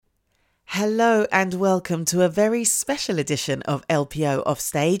Hello and welcome to a very special edition of LPO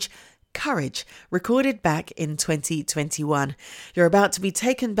Offstage, Courage, recorded back in 2021. You're about to be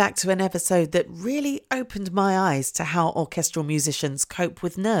taken back to an episode that really opened my eyes to how orchestral musicians cope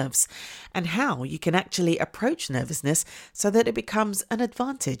with nerves and how you can actually approach nervousness so that it becomes an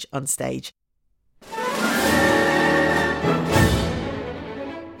advantage on stage.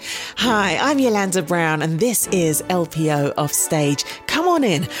 Hi, I'm Yolanda Brown and this is LPO Offstage. Come on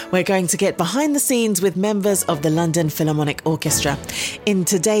in, we're going to get behind the scenes with members of the London Philharmonic Orchestra. In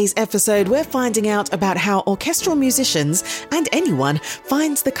today's episode, we're finding out about how orchestral musicians and anyone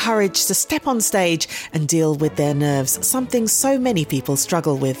finds the courage to step on stage and deal with their nerves, something so many people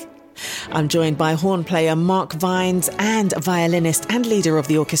struggle with. I'm joined by horn player Mark Vines and violinist and leader of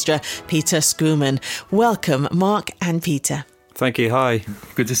the orchestra, Peter Schoeman. Welcome, Mark and Peter. Thank you. Hi.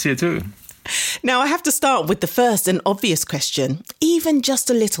 Good to see you too. Now, I have to start with the first and obvious question. Even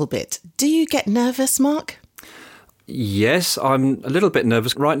just a little bit. Do you get nervous, Mark? Yes, I'm a little bit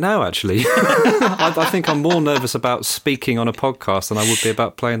nervous right now, actually. I think I'm more nervous about speaking on a podcast than I would be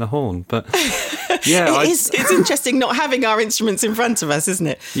about playing the horn. But yeah, it's interesting not having our instruments in front of us, isn't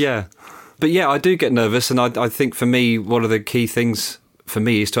it? Yeah. But yeah, I do get nervous. And I think for me, one of the key things for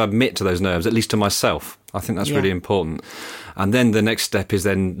me is to admit to those nerves, at least to myself. I think that's really important. And then the next step is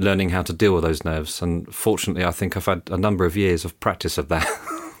then learning how to deal with those nerves. And fortunately, I think I've had a number of years of practice of that.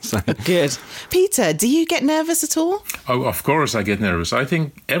 So. Good. Peter, do you get nervous at all? Oh, of course I get nervous. I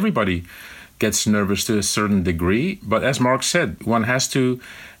think everybody gets nervous to a certain degree. But as Mark said, one has to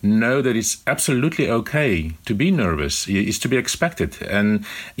know that it's absolutely okay to be nervous. It's to be expected. And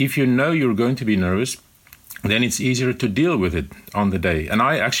if you know you're going to be nervous, then it's easier to deal with it on the day. And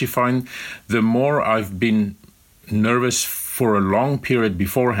I actually find the more I've been nervous for a long period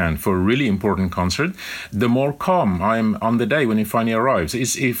beforehand for a really important concert, the more calm I am on the day when it finally arrives.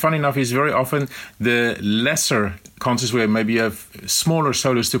 Funny enough, it's very often the lesser concerts where maybe you have smaller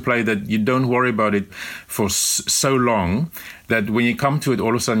solos to play that you don't worry about it for so long that when you come to it,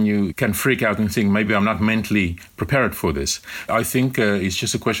 all of a sudden you can freak out and think, maybe I'm not mentally prepared for this. I think it's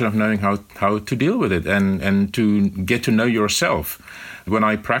just a question of knowing how to deal with it and to get to know yourself. When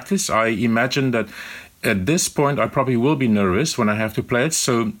I practice, I imagine that at this point, I probably will be nervous when I have to play it.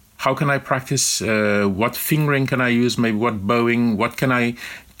 So how can I practice? What fingering can I use? Maybe what bowing? What can I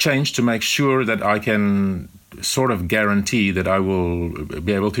change to make sure that I can sort of guarantee that I will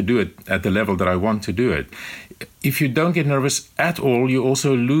be able to do it at the level that I want to do it? If you don't get nervous at all, you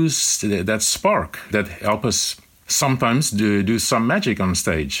also lose that spark that helps us sometimes do some magic on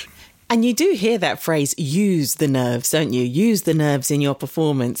stage. And you do hear that phrase, use the nerves, don't you? Use the nerves in your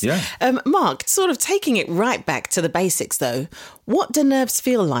performance. Yeah. Mark, sort of taking it right back to the basics, though, what do nerves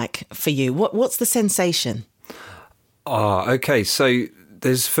feel like for you? What's the sensation? Okay. So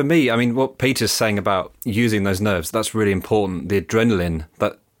there's, for me, I mean, what Peter's saying about using those nerves, that's really important. The adrenaline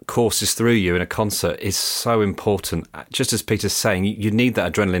that courses through you in a concert is so important. Just as Peter's saying, you need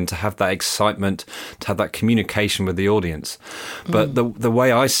that adrenaline to have that excitement, to have that communication with the audience. But the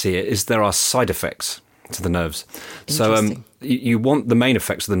way I see it is there are side effects to the nerves. So you want the main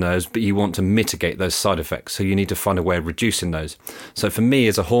effects of the nerves, but you want to mitigate those side effects. So you need to find a way of reducing those. So for me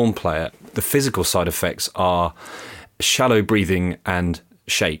as a horn player, the physical side effects are shallow breathing and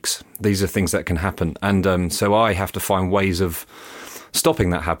shakes. These are things that can happen. And so I have to find ways of stopping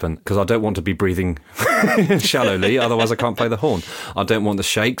that happen, because I don't want to be breathing shallowly, otherwise I can't play the horn. I don't want the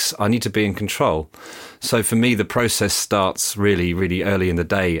shakes. I need to be in control. So for me, the process starts really, really early in the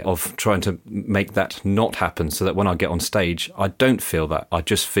day of trying to make that not happen so that when I get on stage, I don't feel that. I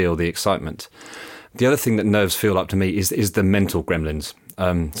just feel the excitement. The other thing that nerves feel like to me is the mental gremlins.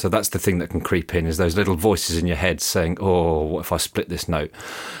 So that's the thing that can creep in, is those little voices in your head saying, oh, what if I split this note?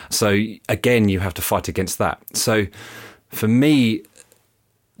 So again, you have to fight against that. So for me,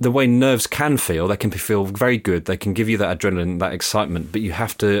 the way nerves can feel, they can feel very good. They can give you that adrenaline, that excitement, but you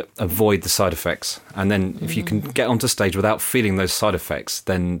have to avoid the side effects. And then if you can get onto stage without feeling those side effects,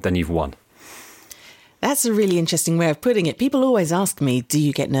 then you've won. That's a really interesting way of putting it. People always ask me, do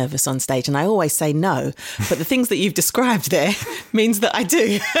you get nervous on stage? And I always say no. But the things that you've described there means that I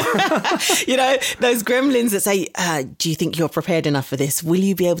do. You know, those gremlins that say, do you think you're prepared enough for this? Will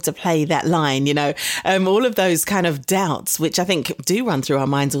you be able to play that line? You know, all of those kind of doubts, which I think do run through our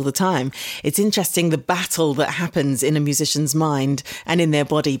minds all the time. It's interesting the battle that happens in a musician's mind and in their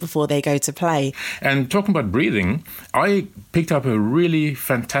body before they go to play. And talking about breathing, I picked up a really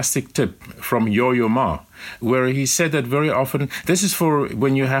fantastic tip from Yo-Yo Ma, where he said that very often, this is for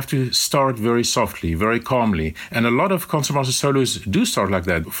when you have to start very softly, very calmly. And a lot of concertmaster solos do start like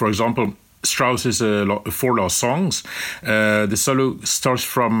that. For example, Strauss's 4 Lost Songs. The solo starts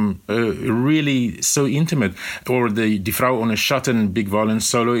from really so intimate, or the Die Frau ohne Schatten big violin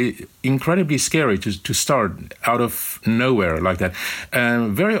solo, incredibly scary to start out of nowhere like that.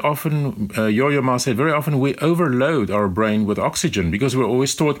 Very often, Yo-Yo Ma said, very often we overload our brain with oxygen because we're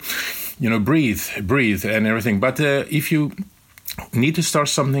always taught, breathe and everything. But if you need to start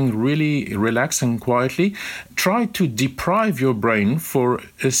something really relaxed and quietly, try to deprive your brain for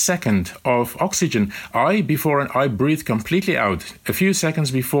a second of oxygen. Before I breathe completely out. A few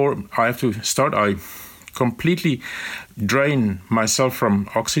seconds before I have to start, I completely drain myself from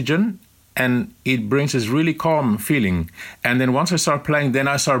oxygen, and it brings this really calm feeling. And then once I start playing, then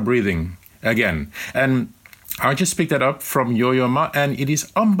I start breathing again. And I just picked that up from Yo-Yo Ma, and it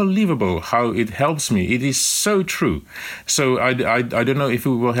is unbelievable how it helps me. It is so true. So I don't know if it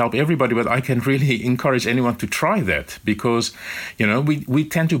will help everybody, but I can really encourage anyone to try that, because, we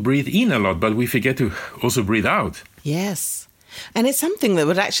tend to breathe in a lot, but we forget to also breathe out. Yes. And it's something that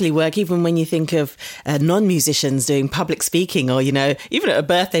would actually work even when you think of non-musicians doing public speaking, or, even at a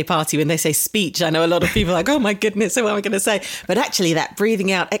birthday party when they say speech. I know a lot of people are like, oh my goodness, so what am I going to say? But actually that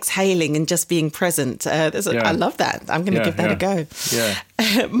breathing out, exhaling and just being present, I love that. I'm going to give that a go.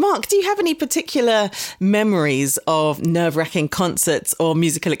 Yeah. Mark, do you have any particular memories of nerve-wracking concerts or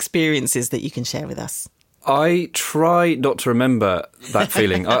musical experiences that you can share with us? I try not to remember that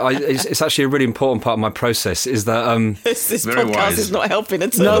feeling. It's actually a really important part of my process, is that... this podcast is not helping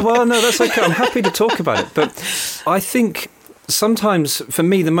at all. No, that's okay. I'm happy to talk about it. But I think sometimes, for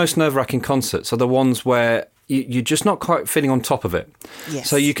me, the most nerve-wracking concerts are the ones where you're just not quite feeling on top of it. Yes.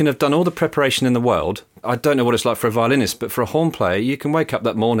 So you can have done all the preparation in the world. I don't know what it's like for a violinist, but for a horn player, you can wake up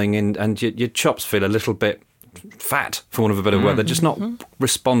that morning and your chops feel a little bit fat, for want of a better word. They're just not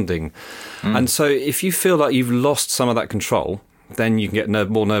responding. And so if you feel like you've lost some of that control, then you can get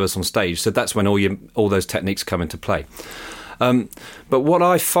more nervous on stage. So that's when all those techniques come into play. But what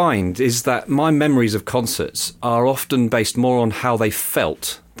I find is that my memories of concerts are often based more on how they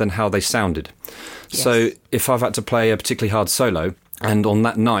felt than how they sounded. Yes. So if I've had to play a particularly hard solo, and on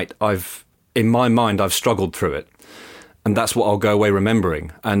that night in my mind I've struggled through it, and that's what I'll go away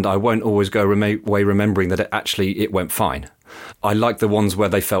remembering. And I won't always go away remembering that it went fine. I like the ones where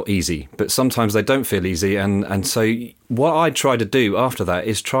they felt easy, but sometimes they don't feel easy. And so what I try to do after that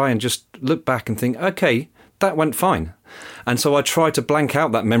is try and just look back and think, okay, that went fine. And so I try to blank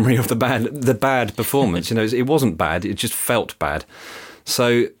out that memory of the bad performance. It wasn't bad, it just felt bad.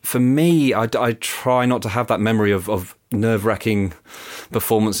 So for me, I try not to have that memory of nerve-wracking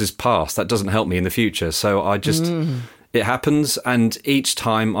performances past. That doesn't help me in the future. So I just... It happens, and each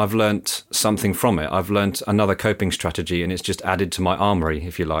time I've learnt something from it. I've learnt another coping strategy, and it's just added to my armoury,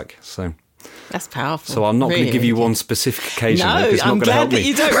 if you like. So that's powerful. So I'm not going to give you one specific occasion. No, it's not I'm glad that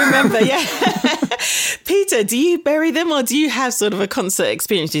you don't remember. Yeah, Peter, do you bury them, or do you have sort of a concert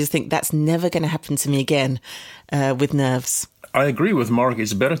experience? Do you think that's never going to happen to me again with nerves? I agree with Mark.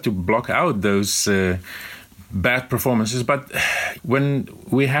 It's better to block out those bad performances, but when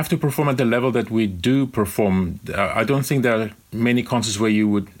we have to perform at the level that we do perform, I don't think there are many concerts where you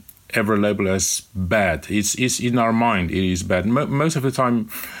would ever label as bad. It's in our mind it is bad. Most of the time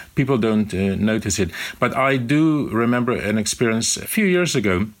people don't notice it. But I do remember an experience a few years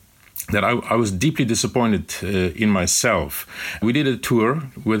ago that I was deeply disappointed in myself. We did a tour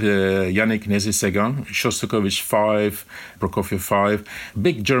with Yannick Nézet-Séguin, Shostakovich 5, Prokofiev 5,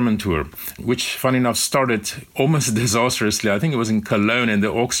 big German tour, which, funny enough, started almost disastrously. I think it was in Cologne, and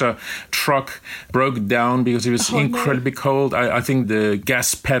the Oxa truck broke down because it was incredibly cold. I think the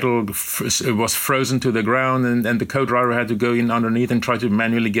gas pedal was frozen to the ground, and the co-driver had to go in underneath and try to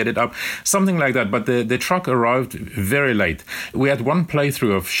manually get it up, something like that. But the truck arrived very late. We had one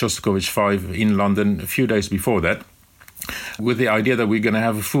playthrough of Shostakovich 5 in London a few days before that, with the idea that we're going to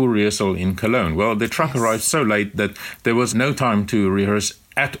have a full rehearsal in Cologne. Well, the truck arrived so late that there was no time to rehearse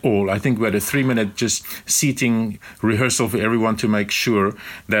at all. I think we had a 3-minute just seating rehearsal for everyone to make sure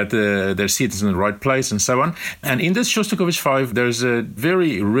that their seat is in the right place and so on. And in this Shostakovich 5, there's a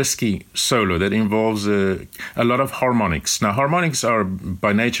very risky solo that involves a lot of harmonics. Now, harmonics are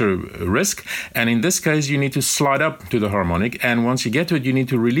by nature risk, and in this case, you need to slide up to the harmonic, and once you get to it, you need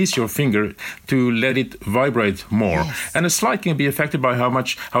to release your finger to let it vibrate more. Yes. And a slide can be affected by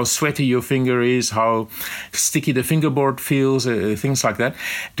how sweaty your finger is, how sticky the fingerboard feels, things like that.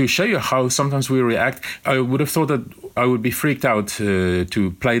 To show you how sometimes we react, I would have thought that I would be freaked out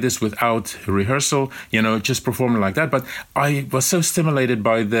to play this without rehearsal, just performing like that. But I was so stimulated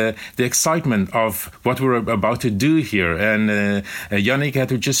by the excitement of what we were about to do here. And Yannick had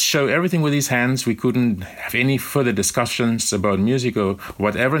to just show everything with his hands. We couldn't have any further discussions about music or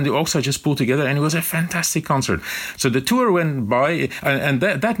whatever. And the orchestra just pulled together, and it was a fantastic concert. So the tour went by, and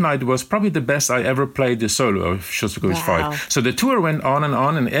that night was probably the best I ever played the solo of Shostakovich 5. So the tour went on,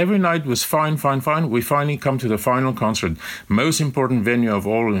 and every night was fine. We finally come to the final concert, most important venue of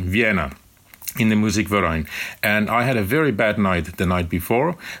all in Vienna, in the Musikverein. And I had a very bad night the night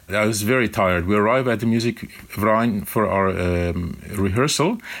before. I was very tired. We arrived at the Musikverein for our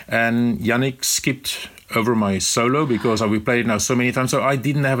rehearsal, and Yannick skipped over my solo because we played it now so many times, so I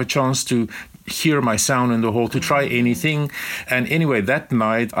didn't have a chance to hear my sound in the hall, to try anything. And anyway, that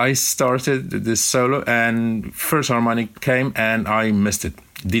night I started this solo, and first harmonic came and I missed it.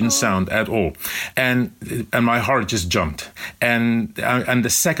 Didn't sound at all, and my heart just jumped. And the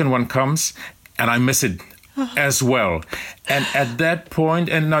second one comes, and I miss it as well. And at that point,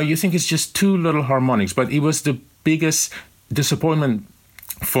 and now you think it's just two little harmonics, but it was the biggest disappointment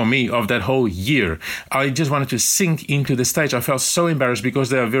for me of that whole year. I just wanted to sink into the stage. I felt so embarrassed because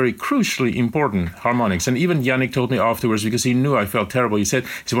they are very crucially important harmonics. And even Yannick told me afterwards, because he knew I felt terrible, he said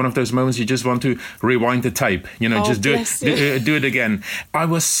it's one of those moments you just want to rewind the tape, just do it again. I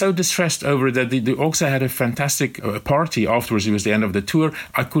was so distressed over that. The orchestra had a fantastic party afterwards. It was the end of the tour.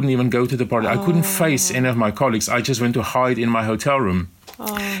 I couldn't even go to the party. I couldn't face any of my colleagues. I just went to hide in my hotel room.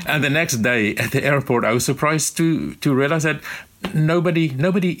 And the next day at the airport, I was surprised to realize that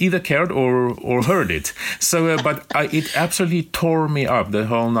nobody either cared or heard it. So, it absolutely tore me up the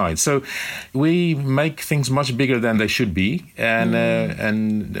whole night. So, we make things much bigger than they should be,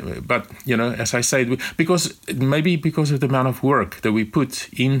 but as I said, because of the amount of work that we put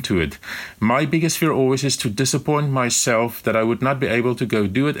into it, my biggest fear always is to disappoint myself that I would not be able to go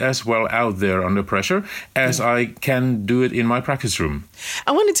do it as well out there under pressure as I can do it in my practice room.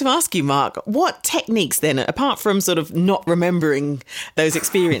 I wanted to ask you, Mark, what techniques then, apart from sort of not remembering those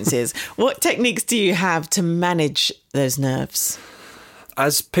experiences, what techniques do you have to manage those nerves?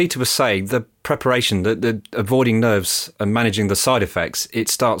 As Peter was saying, the preparation, the avoiding nerves and managing the side effects, it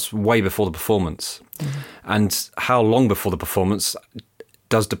starts way before the performance. And how long before the performance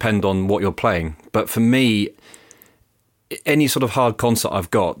does depend on what you're playing. But for me, any sort of hard concert I've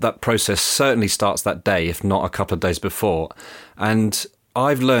got, that process certainly starts that day, if not a couple of days before. And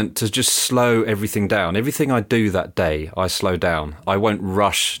I've learnt to just slow everything down. Everything I do that day, I slow down. I won't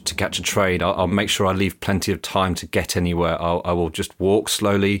rush to catch a train. I'll make sure I leave plenty of time to get anywhere. I will just walk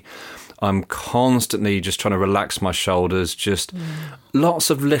slowly. I'm constantly just trying to relax my shoulders. Just lots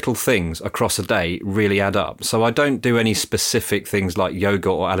of little things across a day really add up. So I don't do any specific things like yoga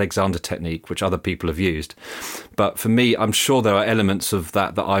or Alexander technique, which other people have used. But for me, I'm sure there are elements of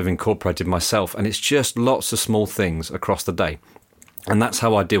that I've incorporated myself. And it's just lots of small things across the day. And that's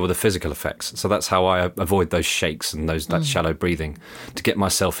how I deal with the physical effects. So that's how I avoid those shakes and that shallow breathing, to get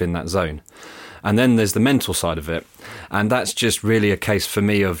myself in that zone. And then there's the mental side of it. And that's just really a case for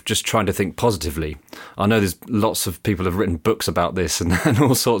me of just trying to think positively. I know there's lots of people have written books about this and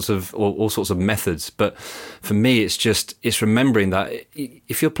all sorts of methods. But for me, it's remembering that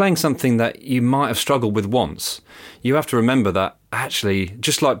if you're playing something that you might have struggled with once, you have to remember that actually,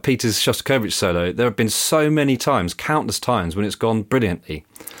 just like Peter's Shostakovich solo, there have been so many times, countless times, when it's gone brilliantly.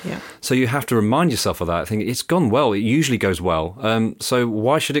 Yeah. So you have to remind yourself of that. I think it's gone well. It usually goes well. So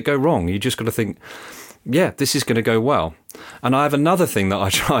why should it go wrong? You just got to think, yeah, this is going to go well. And I have another thing that I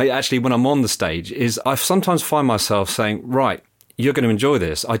try, actually, when I'm on the stage, is I sometimes find myself saying, right, you're going to enjoy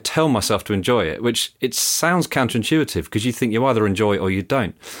this. I tell myself to enjoy it, which it sounds counterintuitive because you think you either enjoy it or you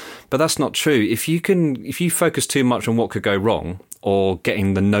don't. But that's not true. If you focus too much on what could go wrong or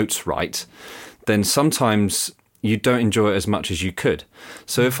getting the notes right, then sometimes you don't enjoy it as much as you could.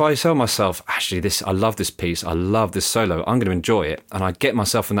 So if I tell myself, actually, I love this piece, I love this solo, I'm going to enjoy it, and I get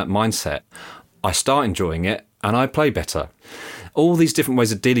myself in that mindset, I start enjoying it and I play better. All these different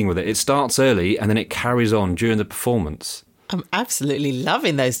ways of dealing with it. It starts early and then it carries on during the performance. I'm absolutely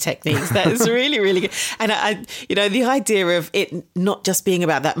loving those techniques. That is really, really good. And the idea of it not just being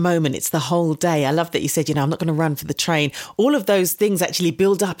about that moment, it's the whole day. I love that you said, I'm not going to run for the train. All of those things actually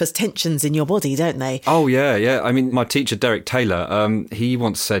build up as tensions in your body, don't they? Oh, yeah. I mean, my teacher, Derek Taylor, he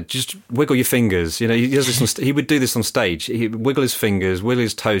once said, just wiggle your fingers. He does this he would do this on stage. He'd wiggle his fingers, wiggle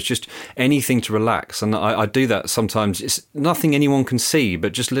his toes, just anything to relax. And I do that sometimes. It's nothing anyone can see,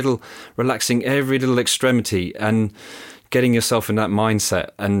 but just relaxing every little extremity and getting yourself in that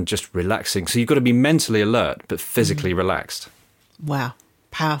mindset and just relaxing. So you've got to be mentally alert, but physically relaxed. Wow.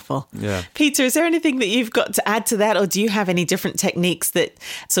 Powerful. Yeah. Peter, is there anything that you've got to add to that, or do you have any different techniques that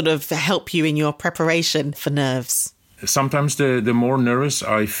sort of help you in your preparation for nerves? Sometimes the more nervous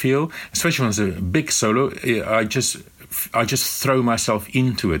I feel, especially when it's a big solo, I just throw myself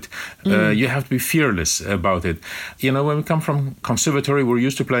into it. You have to be fearless about it. You know, when we come from conservatory, we're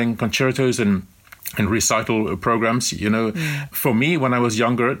used to playing concertos and recital programs. You know, for me, when I was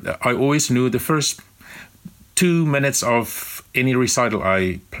younger, I always knew the first 2 minutes of any recital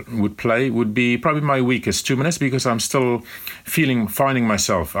I would play would be probably my weakest 2 minutes, because I'm still finding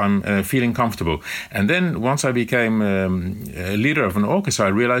myself. I'm feeling comfortable. And then once I became a leader of an orchestra, I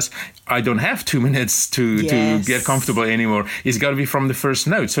realized I don't have 2 minutes to get comfortable anymore. It's got to be from the first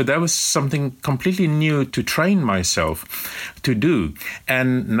note. So that was something completely new to train myself to do.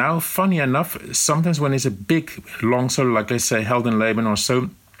 And now, funny enough, sometimes when it's a big, long solo, like let's say Heldenleben or so,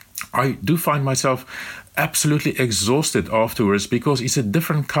 I do find myself absolutely exhausted afterwards, because it's a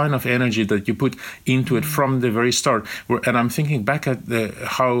different kind of energy that you put into it from the very start. And I'm thinking back at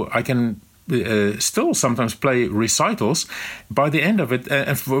how I can still sometimes play recitals. By the end of it,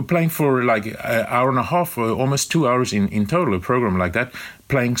 playing for like an hour and a half, or almost 2 hours in total, a program like that,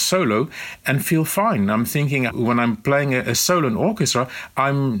 playing solo, and feel fine. I'm thinking when I'm playing a solo in orchestra,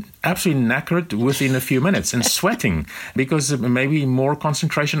 I'm absolutely knackered within a few minutes and sweating, because maybe more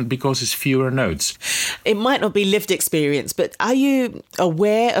concentration, because it's fewer notes. It might not be lived experience, but are you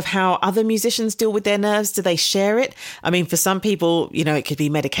aware of how other musicians deal with their nerves? Do they share it? I mean, for some people, you know, it could be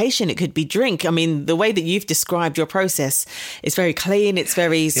medication, it could be drink. I mean, the way that you've described your process is very clean, it's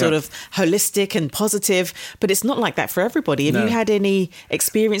very sort of holistic and positive, but it's not like that for everybody. Have you had any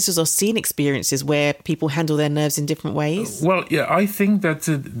experiences or seen experiences where people handle their nerves in different ways? Well, yeah, I think that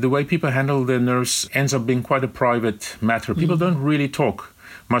the way people handle their nerves ends up being quite a private matter. People don't really talk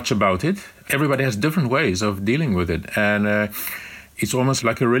much about it. Everybody has different ways of dealing with it. And it's almost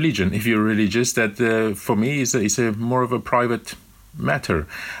like a religion. If you're religious, that for me is a more of a private matter.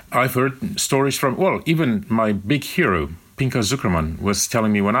 I've heard stories from, well, even my big hero, Pinchas Zukerman, was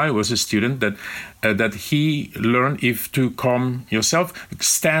telling me when I was a student that he learned, if to calm yourself,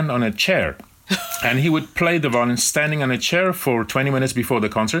 stand on a chair. And he would play the violin standing on a chair for 20 minutes before the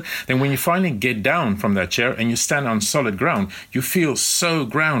concert. Then when you finally get down from that chair and you stand on solid ground, you feel so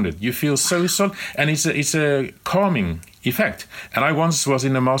grounded. You feel so solid. And it's a calming effect. And I once was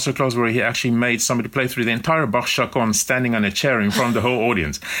in a masterclass where he actually made somebody play through the entire Bach chaconne standing on a chair in front of the whole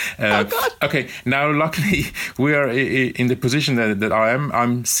audience. Oh, God. Okay, now luckily we are in the position that I am.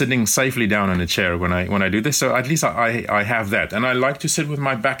 I'm sitting safely down on a chair when I do this. So at least I have that. And I like to sit with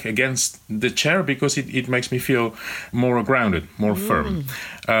my back against the chair, because it makes me feel more grounded, more firm.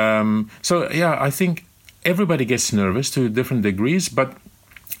 So yeah, I think everybody gets nervous to different degrees, but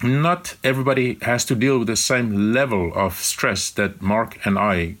not everybody has to deal with the same level of stress that Mark and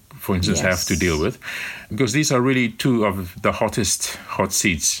I, for instance, have to deal with, because these are really two of the hottest hot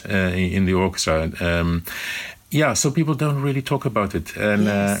seats in the orchestra. So people don't really talk about it. And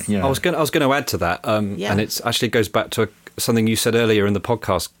I was going to add to that, and it actually goes back to something you said earlier in the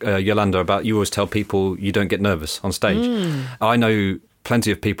podcast, Yolanda, about you always tell people you don't get nervous on stage. I know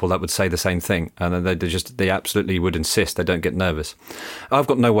plenty of people that would say the same thing, and they absolutely would insist they don't get nervous. I've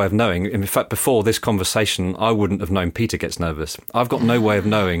got no way of knowing. In fact, before this conversation, I wouldn't have known Peter gets nervous. I've got no way of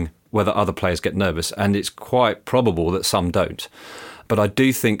knowing whether other players get nervous, and it's quite probable that some don't. But I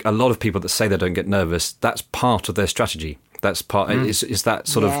do think a lot of people that say they don't get nervous, that's part of their strategy. That's part. Is that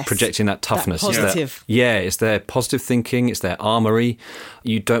sort of projecting that toughness? That positive. It's their positive thinking. It's their armory.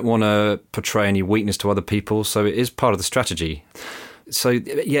 You don't want to portray any weakness to other people, so it is part of the strategy. So,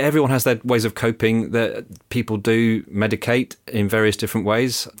 yeah, everyone has their ways of coping. That people do medicate in various different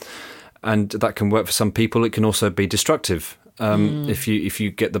ways, and that can work for some people. It can also be destructive if you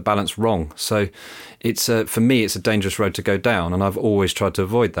get the balance wrong. So, it's for me, it's a dangerous road to go down, and I've always tried to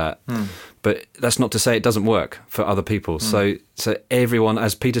avoid that. But that's not to say it doesn't work for other people. So everyone,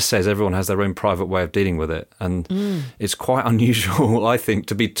 as Peter says, everyone has their own private way of dealing with it. And it's quite unusual, I think,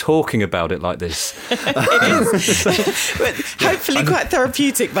 to be talking about it like this. It is. But hopefully quite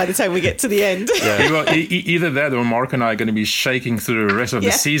therapeutic by the time we get to the end. Yeah. Well, either that or Mark and I are going to be shaking through the rest of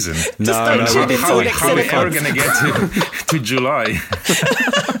the season. How are we ever going to get to July?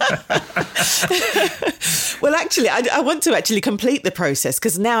 Well, actually, I want to actually complete the process,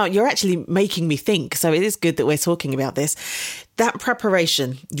 because now you're actually making me think. So it is good that we're talking about this. That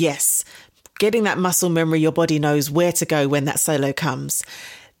preparation, yes. Getting that muscle memory, your body knows where to go when that solo comes.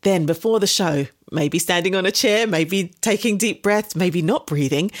 Then before the show, maybe standing on a chair, maybe taking deep breaths, maybe not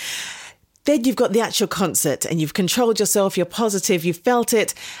breathing. Then you've got the actual concert and you've controlled yourself, you're positive, you've felt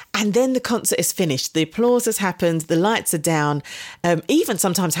it, and then the concert is finished. The applause has happened, the lights are down, even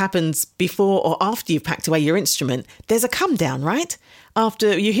sometimes happens before or after you've packed away your instrument. There's a come down, right?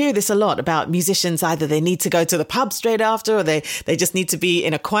 After, you hear this a lot about musicians, either they need to go to the pub straight after, or they just need to be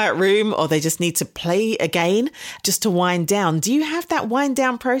in a quiet room, or they just need to play again just to wind down. Do you have that wind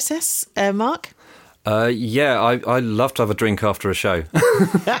down process, Mark? Yeah, I love to have a drink after a show.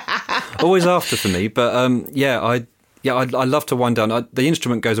 Always after for me, but I love to wind down. The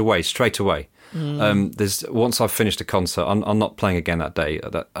instrument goes away straight away. Once I've finished a concert, I'm not playing again that day,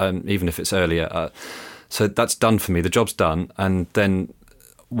 even if it's earlier. So that's done for me. The job's done, and then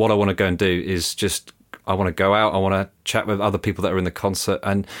what I want to go and do is I want to go out. I want to chat with other people that are in the concert,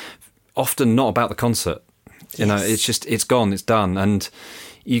 and often not about the concert. You know, it's gone, it's done, and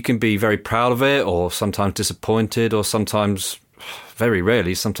you can be very proud of it, or sometimes disappointed, or sometimes, very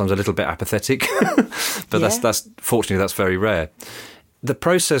rarely, sometimes a little bit apathetic. But that's fortunately that's very rare. The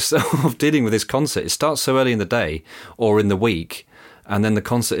process of dealing with this concert, it starts so early in the day or in the week, and then the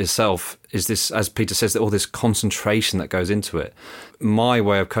concert itself is this, as Peter says, all this concentration that goes into it. My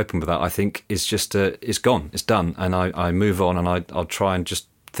way of coping with that, I think, is just it's gone, it's done, and I move on, and I'll try and just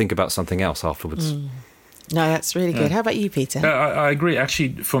think about something else afterwards. No, that's really good. How about you, Peter? I agree.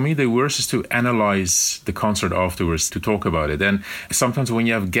 Actually, for me, the worst is to analyze the concert afterwards, to talk about it. And sometimes when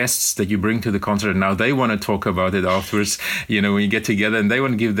you have guests that you bring to the concert and now they want to talk about it afterwards, you know, when you get together and they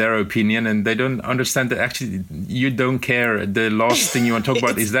want to give their opinion and they don't understand that actually you don't care. The last thing you want to talk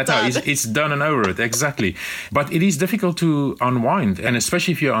about is that how it's done and over it. Exactly. But it is difficult to unwind. And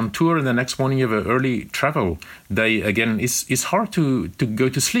especially if you're on tour and the next morning you have an early travel day, again, it's hard to go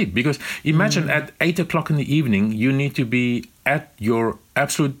to sleep, because imagine at 8 o'clock in the evening, you need to be at your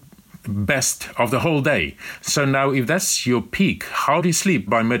absolute best of the whole day. So now if that's your peak, how do you sleep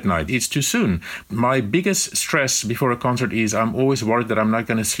by midnight? It's too soon. My biggest stress before a concert is I'm always worried that I'm not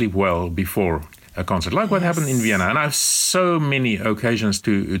going to sleep well before a concert, like what happened in Vienna. And I have so many occasions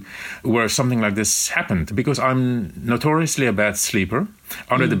where something like this happened, because I'm notoriously a bad sleeper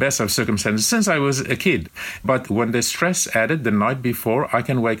under the best of circumstances since I was a kid. But when the stress added the night before, I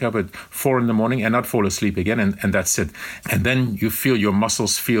can wake up at 4 a.m. and not fall asleep again, and that's it. And then you feel your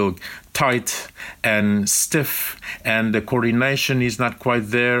muscles feel tight and stiff, and the coordination is not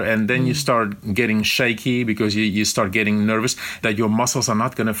quite there, and then you start getting shaky because you start getting nervous that your muscles are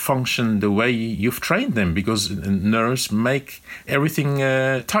not going to function the way you've trained them, because nerves make everything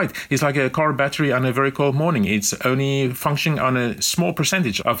tight. It's like a car battery on a very cold morning. It's only functioning on a small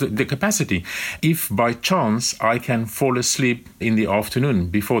percentage of the capacity. If by chance I can fall asleep in the afternoon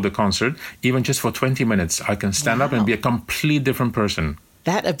before the concert, even just for 20 minutes, I can stand up and be a complete different person.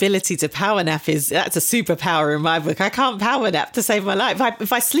 That ability to power nap that's a superpower in my book. I can't power nap to save my life.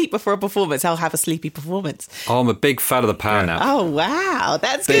 If I sleep before a performance, I'll have a sleepy performance. Oh, I'm a big fan of the power nap. Oh, wow.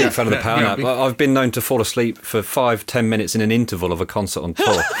 That's big good. Fan of the power nap. I've been known to fall asleep for 5-10 minutes in an interval of a concert on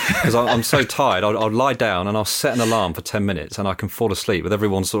tour, because I'm so tired. I'll lie down and I'll set an alarm for 10 minutes and I can fall asleep with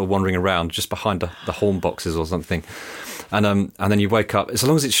everyone sort of wandering around just behind the horn boxes or something. And then you wake up, as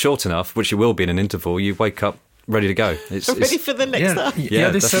long as it's short enough, which it will be in an interval, you wake up ready to go. It's ready for the next time.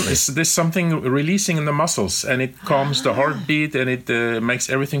 There's something releasing in the muscles, and it calms the heartbeat, and it makes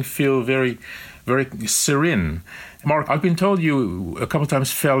everything feel very, very serene. Mark, I've been told you a couple of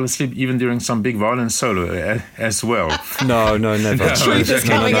times fell asleep even during some big violin solo as well. No, never. The truth is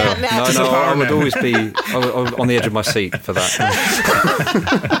coming out now. No, I would always be on the edge of my seat for that.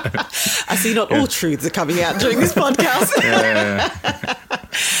 I see not all truths are coming out during this podcast.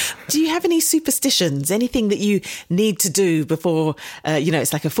 Do you have any superstitions, anything that you need to do before,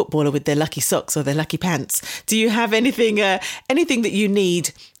 it's like a footballer with their lucky socks or their lucky pants. Do you have anything that you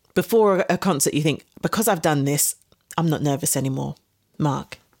need before a concert you think, because I've done this, I'm not nervous anymore?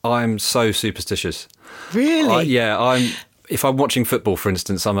 Mark? I'm so superstitious. Really? If I'm watching football, for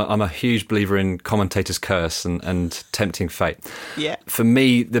instance, I'm a huge believer in commentator's curse and tempting fate. Yeah. For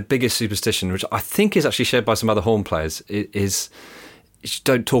me, the biggest superstition, which I think is actually shared by some other horn players, is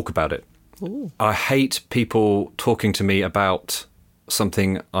don't talk about it. Ooh. I hate people talking to me about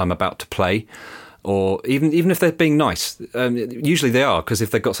something I'm about to play, or even if they're being nice. Usually they are, because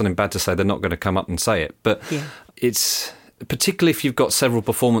if they've got something bad to say, they're not going to come up and say it. But it's particularly if you've got several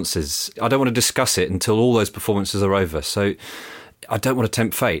performances, I don't want to discuss it until all those performances are over. So I don't want to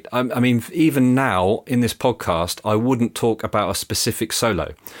tempt fate. I mean, even now in this podcast, I wouldn't talk about a specific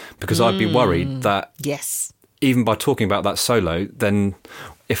solo, because I'd be worried that even by talking about that solo, then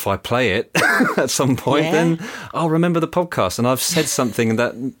if I play it at some point, then I'll remember the podcast and I've said something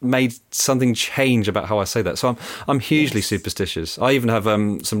that made something change about how I say that. So I'm hugely superstitious. I even have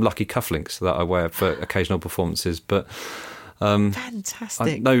some lucky cufflinks that I wear for occasional performances, but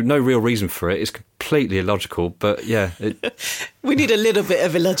fantastic. No real reason for it. It's completely illogical, but yeah. We need a little bit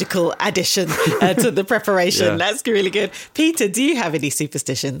of illogical addition to the preparation. Yeah. That's really good. Peter, do you have any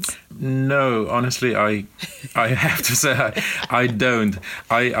superstitions? No, honestly, I have to say I don't.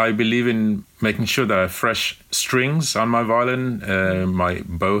 I believe in making sure that I have fresh strings on my violin. My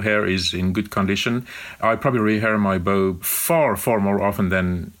bow hair is in good condition. I probably rehair my bow far more often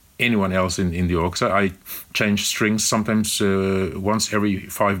than anyone else in the orchestra. I change strings sometimes once every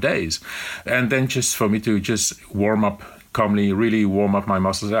 5 days. And then just for me to just warm up calmly, really warm up my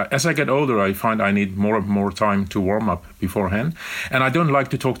muscles. As I get older, I find I need more time to warm up beforehand. And I don't like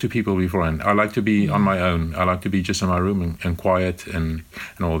to talk to people beforehand. I like to be on my own. I like to be just in my room and quiet and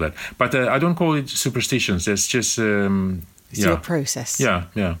all that. But I don't call it superstitions. It's just... it's your process.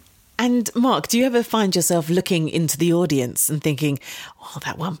 Yeah. And Mark, do you ever find yourself looking into the audience and thinking, oh,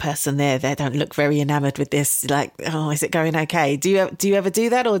 that one person there, they don't look very enamoured with this. Like, oh, is it going okay? Do you ever do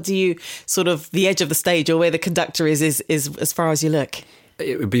that? Or do you sort of the edge of the stage or where the conductor is as far as you look?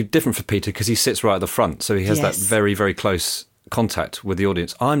 It would be different for Peter because he sits right at the front. So he has that very, very close contact with the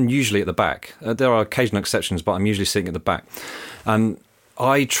audience. I'm usually at the back. There are occasional exceptions, but I'm usually sitting at the back. And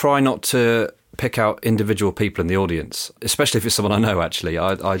I try not to pick out individual people in the audience, especially if it's someone I know, actually.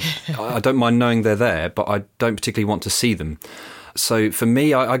 I don't mind knowing they're there, but I don't particularly want to see them. So for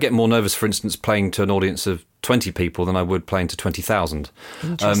me, I get more nervous, for instance, playing to an audience of 20 people than I would playing to 20,000.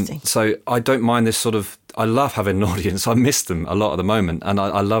 Interesting. So I don't mind this sort of... I love having an audience. I miss them a lot at the moment. And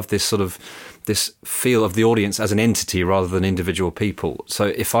I love this sort of... this feel of the audience as an entity rather than individual people. So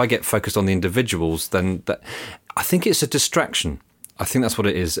if I get focused on the individuals, then I think it's a distraction. I think that's what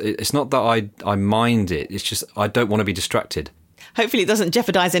it is. It's not that I mind it. It's just I don't want to be distracted. Hopefully it doesn't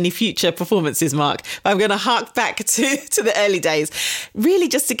jeopardise any future performances, Mark. But I'm going to hark back to the early days, really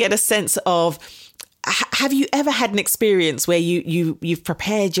just to get a sense of, have you ever had an experience where you've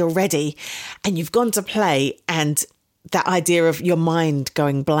prepared, you're ready, and you've gone to play and that idea of your mind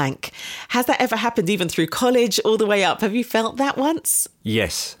going blank? Has that ever happened even through college all the way up? Have you felt that once?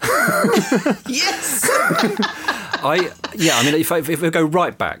 Yes. Yes. I mean, if we go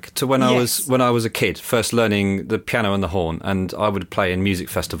right back to when I was a kid, first learning the piano and the horn, and I would play in music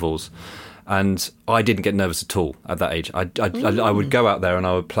festivals, and I didn't get nervous at all at that age. I would go out there and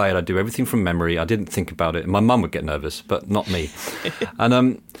I would play, and I'd do everything from memory. I didn't think about it. My mum would get nervous, but not me.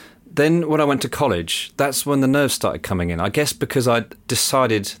 And then when I went to college, that's when the nerves started coming in. I guess because I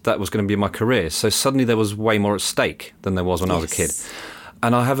decided that was going to be my career. So suddenly there was way more at stake than there was when I was a kid.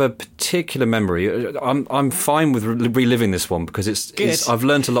 And I have a particular memory. I'm fine with reliving this one because it's I've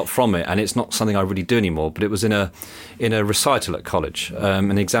learned a lot from it, and it's not something I really do anymore. But it was in a recital at college,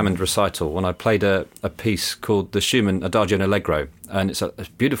 an examined recital, when I played a piece called the Schumann Adagio and Allegro, and it's a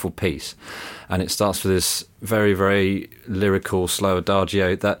beautiful piece, and it starts with this very, very lyrical, slow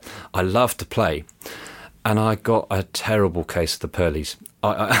adagio that I love to play. And I got a terrible case of the Pearlies.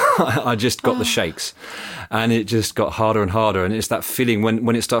 I just got the shakes, and it just got harder and harder. And it's that feeling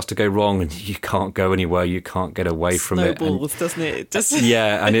when it starts to go wrong and you can't go anywhere, you can't get away from it. Snowballs, doesn't it?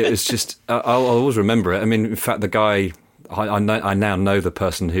 Yeah, and it was just, I'll always remember it. I mean, in fact, the guy, I now know the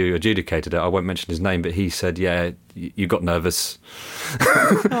person who adjudicated it. I won't mention his name, but he said, yeah, you got nervous.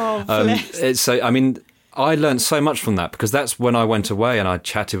 Oh, bless. So, I mean... I learned so much from that because that's when I went away and I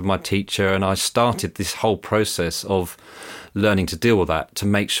chatted with my teacher and I started this whole process of learning to deal with that to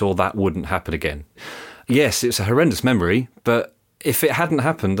make sure that wouldn't happen again. Yes, it's a horrendous memory, but if it hadn't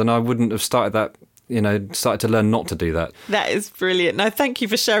happened, then I wouldn't have started that, started to learn not to do that. That is brilliant. No, thank you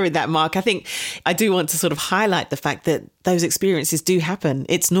for sharing that, Mark. I think I do want to sort of highlight the fact that those experiences do happen.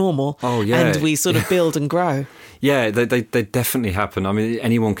 It's normal. Oh, yeah. And we sort of build and grow. Yeah, they definitely happen. I mean,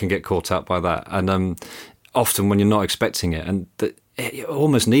 anyone can get caught up by that. And often when you're not expecting it, and you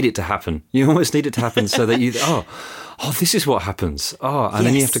almost need it to happen. You almost need it to happen so that you, this is what happens. And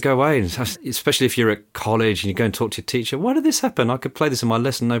then you have to go away, especially if you're at college and you go and talk to your teacher. Why did this happen? I could play this in my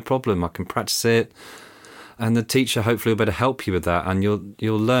lesson, no problem. I can practice it. And the teacher hopefully will be able to help you with that, and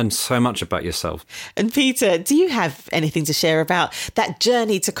you'll learn so much about yourself. And Peter, do you have anything to share about that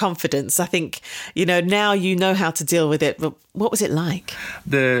journey to confidence? I think, now you know how to deal with it, but what was it like?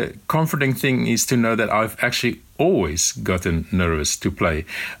 The comforting thing is to know that I've actually always gotten nervous to play.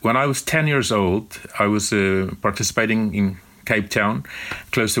 When I was 10 years old, I was participating in Cape Town,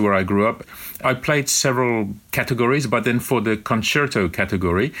 close to where I grew up. I played several categories, but then for the concerto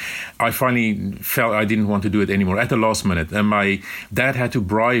category, I finally felt I didn't want to do it anymore at the last minute. And my dad had to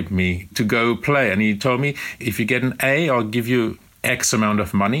bribe me to go play. And he told me, if you get an A, I'll give you X amount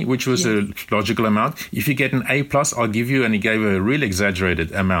of money, which was a logical amount. If you get an A+, I'll give you, and he gave a really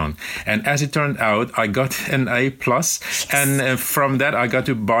exaggerated amount. And as it turned out, I got an A+, and from that, I got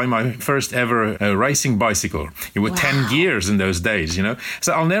to buy my first ever racing bicycle. It was 10 gears in those days, you know.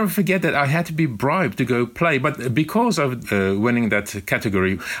 So I'll never forget that I had to be bribed to go play. But because of winning that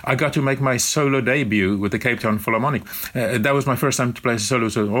category, I got to make my solo debut with the Cape Town Philharmonic. That was my first time to play solo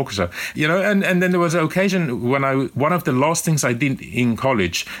orchestra, you know. And then there was an occasion when one of the last things I did in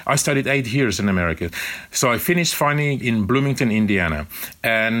college, I studied 8 years in America. So I finished finally in Bloomington, Indiana.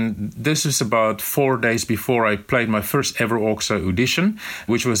 And this is about 4 days before I played my first ever orchestra audition,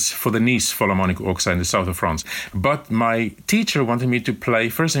 which was for the Nice Philharmonic Orchestra in the south of France. But my teacher wanted me to play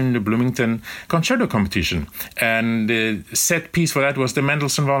first in the Bloomington concerto competition. And the set piece for that was the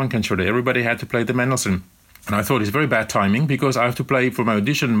Mendelssohn Violin Concerto. Everybody had to play the Mendelssohn. And I thought it's very bad timing because I have to play for my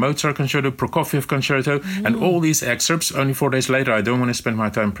audition Mozart Concerto, Prokofiev Concerto, and all these excerpts. Only 4 days later, I don't want to spend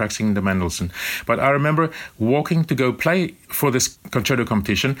my time practicing the Mendelssohn. But I remember walking to go play for this concerto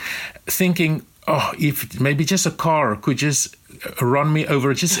competition, thinking, oh, if maybe just a car could just run me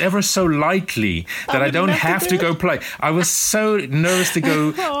over just ever so lightly that I don't have to go play. I was so nervous to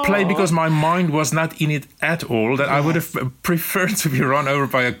go play because my mind was not in it at all, that I would have preferred to be run over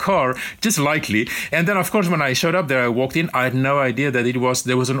by a car just lightly. And then, of course, when I showed up there, I walked in, I had no idea that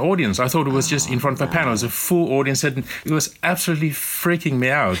there was an audience. I thought it was just in front of a panel. It was a full audience. And it was absolutely freaking me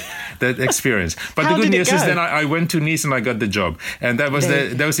out, that experience. But the good news is then I went to Nice and I got the job. And that was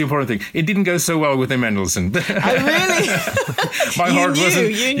the important thing. It didn't go so well with the Mendelssohn. Oh, really? My heart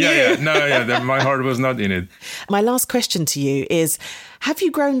wasn't. You knew. My heart was not in it. My last question to you is, have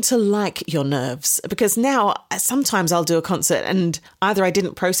you grown to like your nerves? Because now sometimes I'll do a concert and either I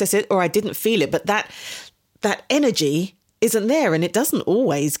didn't process it or I didn't feel it, but that energy isn't there and it doesn't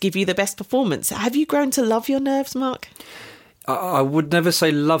always give you the best performance. Have you grown to love your nerves, Mark? I would never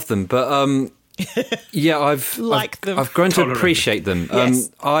say love them, but yeah, I've grown to appreciate them.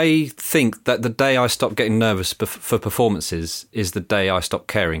 Yes. I think that the day I stop getting nervous for performances is the day I stop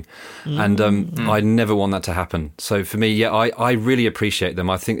caring, and I never want that to happen. So for me, I really appreciate them.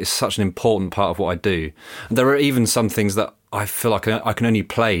 I think it's such an important part of what I do. And there are even some things that I feel like I can only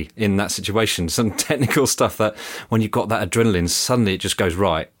play in that situation. Some technical stuff that when you've got that adrenaline, suddenly it just goes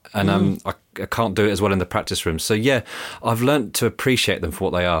right. And I can't do it as well in the practice room. So yeah, I've learnt to appreciate them for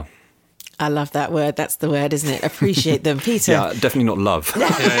what they are. I love that word. That's the word, isn't it? Appreciate them. Peter? Yeah, definitely not love.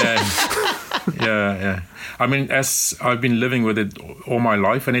 Yeah. I mean, as I've been living with it all my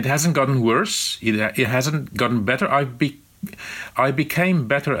life, and it hasn't gotten worse. It hasn't gotten better. I became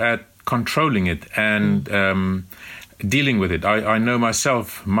better at controlling it and dealing with it. I know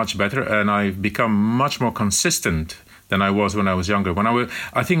myself much better, and I've become much more consistent than I was when I was younger.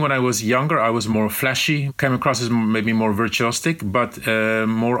 I think when I was younger, I was more flashy, came across as maybe more virtuosic, but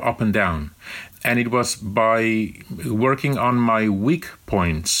more up and down. And it was by working on my weak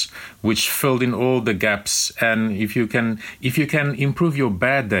points, which filled in all the gaps. And if you can improve your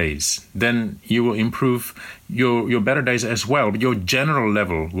bad days, then you will improve your better days as well. But your general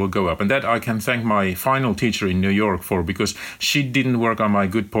level will go up. And that I can thank my final teacher in New York for, because she didn't work on my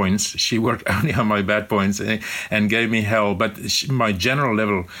good points. She worked only on my bad points and gave me hell. But my general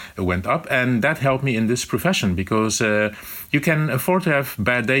level went up. And that helped me in this profession, because you can afford to have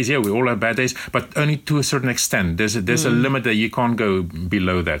bad days. Yeah, we all have bad days, but only to a certain extent. There's a limit that you can't go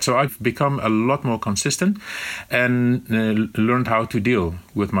below that. So I've become a lot more consistent and learned how to deal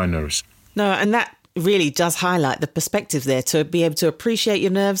with my nerves. No, and that really does highlight the perspective there, to be able to appreciate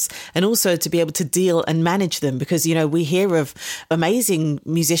your nerves and also to be able to deal and manage them, because, you know, we hear of amazing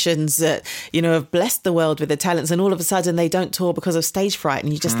musicians that, you know, have blessed the world with their talents and all of a sudden they don't tour because of stage fright.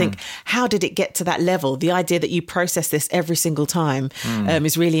 And you just think, how did it get to that level? The idea that you process this every single time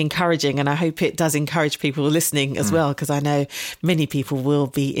is really encouraging. And I hope it does encourage people listening as well, because I know many people will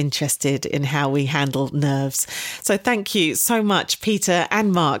be interested in how we handle nerves. So thank you so much, Peter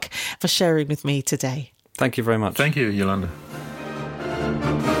and Mark, for sharing with me today. Thank you very much. Thank you, Yolanda.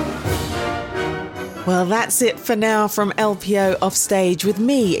 Well, that's it for now from LPO Offstage with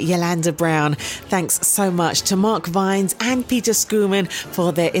me, Yolanda Brown. Thanks so much to Mark Vines and Peter Schoeman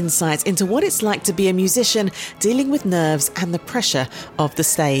for their insights into what it's like to be a musician dealing with nerves and the pressure of the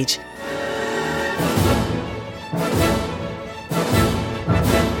stage.